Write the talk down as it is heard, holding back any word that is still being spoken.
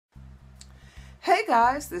Hey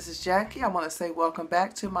guys, this is Jackie. I want to say welcome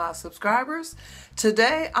back to my subscribers.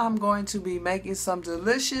 Today I'm going to be making some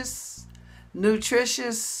delicious,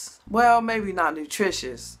 nutritious, well maybe not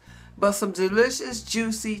nutritious, but some delicious,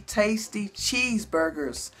 juicy, tasty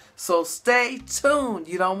cheeseburgers. So stay tuned.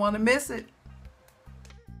 You don't want to miss it.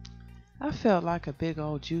 I felt like a big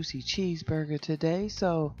old juicy cheeseburger today,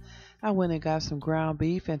 so I went and got some ground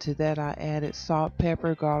beef, and to that I added salt,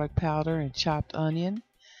 pepper, garlic powder, and chopped onion.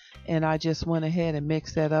 And I just went ahead and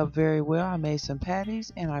mixed that up very well. I made some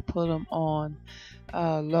patties and I put them on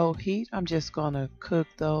low heat. I'm just going to cook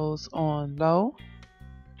those on low.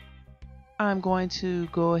 I'm going to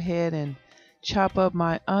go ahead and chop up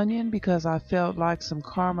my onion because I felt like some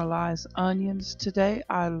caramelized onions today.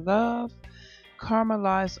 I love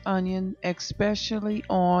caramelized onion, especially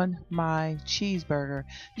on my cheeseburger.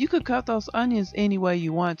 You could cut those onions any way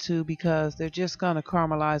you want to because they're just going to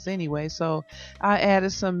caramelize anyway. So I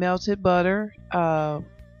added some melted butter,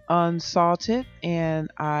 unsalted, and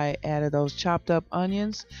I added those chopped up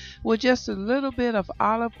onions with just a little bit of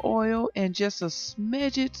olive oil and just a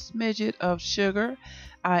smidget of sugar.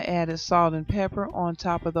 I added salt and pepper on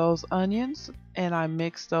top of those onions and I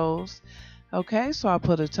mixed those. Okay, so I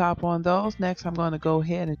put a top on those. Next, I'm going to go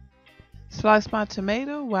ahead and slice my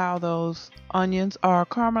tomato while those onions are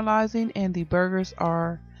caramelizing and the burgers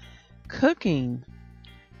are cooking.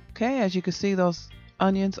 Okay, as you can see, those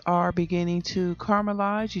onions are beginning to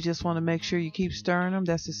caramelize. You just want to make sure you keep stirring them.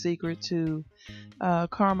 That's the secret to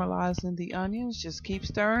caramelizing the onions. Just keep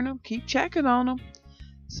stirring them, keep checking on them.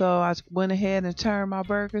 So I went ahead and turned my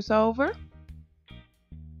burgers over.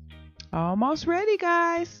 Almost ready,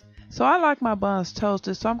 guys. So I like my buns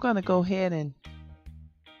toasted, so I'm going to go ahead and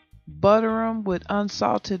butter them with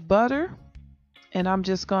unsalted butter. And I'm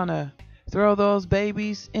just going to throw those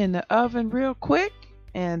babies in the oven real quick.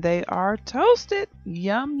 And they are toasted.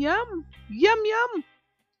 Yum, yum, yum, yum.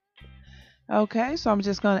 Okay, so I'm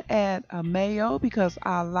just going to add a mayo because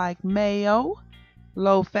I like mayo.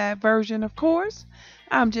 Low fat version, of course.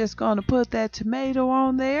 I'm just going to put that tomato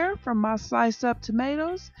on there from my sliced up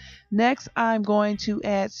tomatoes. Next, I'm going to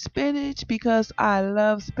add spinach because I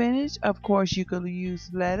love spinach. Of course, you could use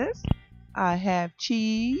lettuce. I have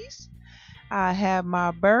cheese. I have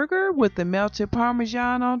my burger with the melted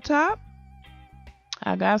Parmesan on top.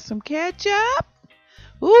 I got some ketchup.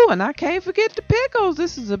 Ooh, and I can't forget the pickles.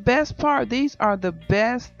 This is the best part. These are the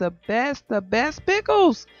best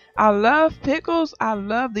pickles. I love pickles. I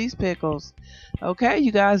love these pickles. Okay,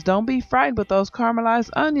 you guys, don't be frightened, but those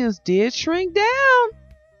caramelized onions did shrink down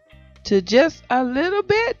to just a little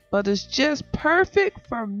bit, but it's just perfect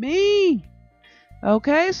for me.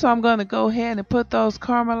 Okay, so I'm going to go ahead and put those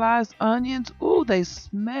caramelized onions. Ooh, they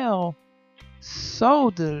smell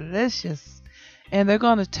so delicious. And they're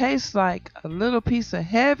going to taste like a little piece of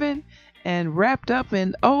heaven and wrapped up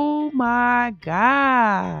in, oh my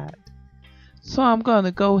God. So I'm going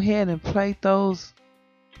to go ahead and plate those.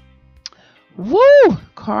 Woo!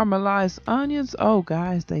 Caramelized onions. Oh,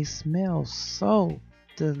 guys, they smell so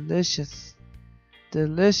delicious.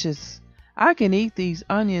 Delicious. I can eat these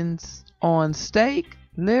onions on steak,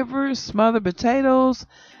 liver, smothered potatoes.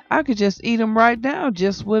 I could just eat them right now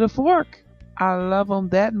just with a fork. I love them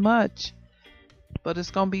that much. But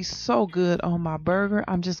it's going to be so good on my burger.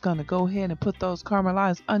 I'm just going to go ahead and put those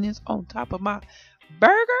caramelized onions on top of my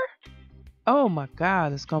burger. Oh my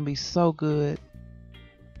God, it's going to be so good.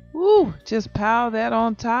 Woo, just pile that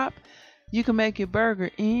on top. You can make your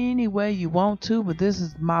burger any way you want to, but this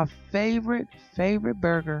is my favorite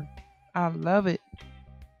burger. I love it.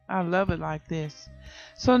 I love it like this.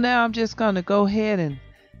 So now I'm just going to go ahead and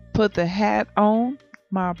put the hat on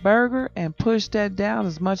my burger and push that down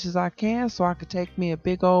as much as I can so I could take me a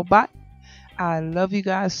big old bite. I love you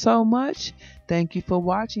guys so much. Thank you for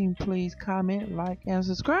watching. Please comment, like, and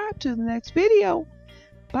subscribe to the next video.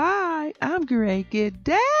 Bye. I'm great. Get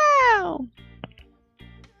down.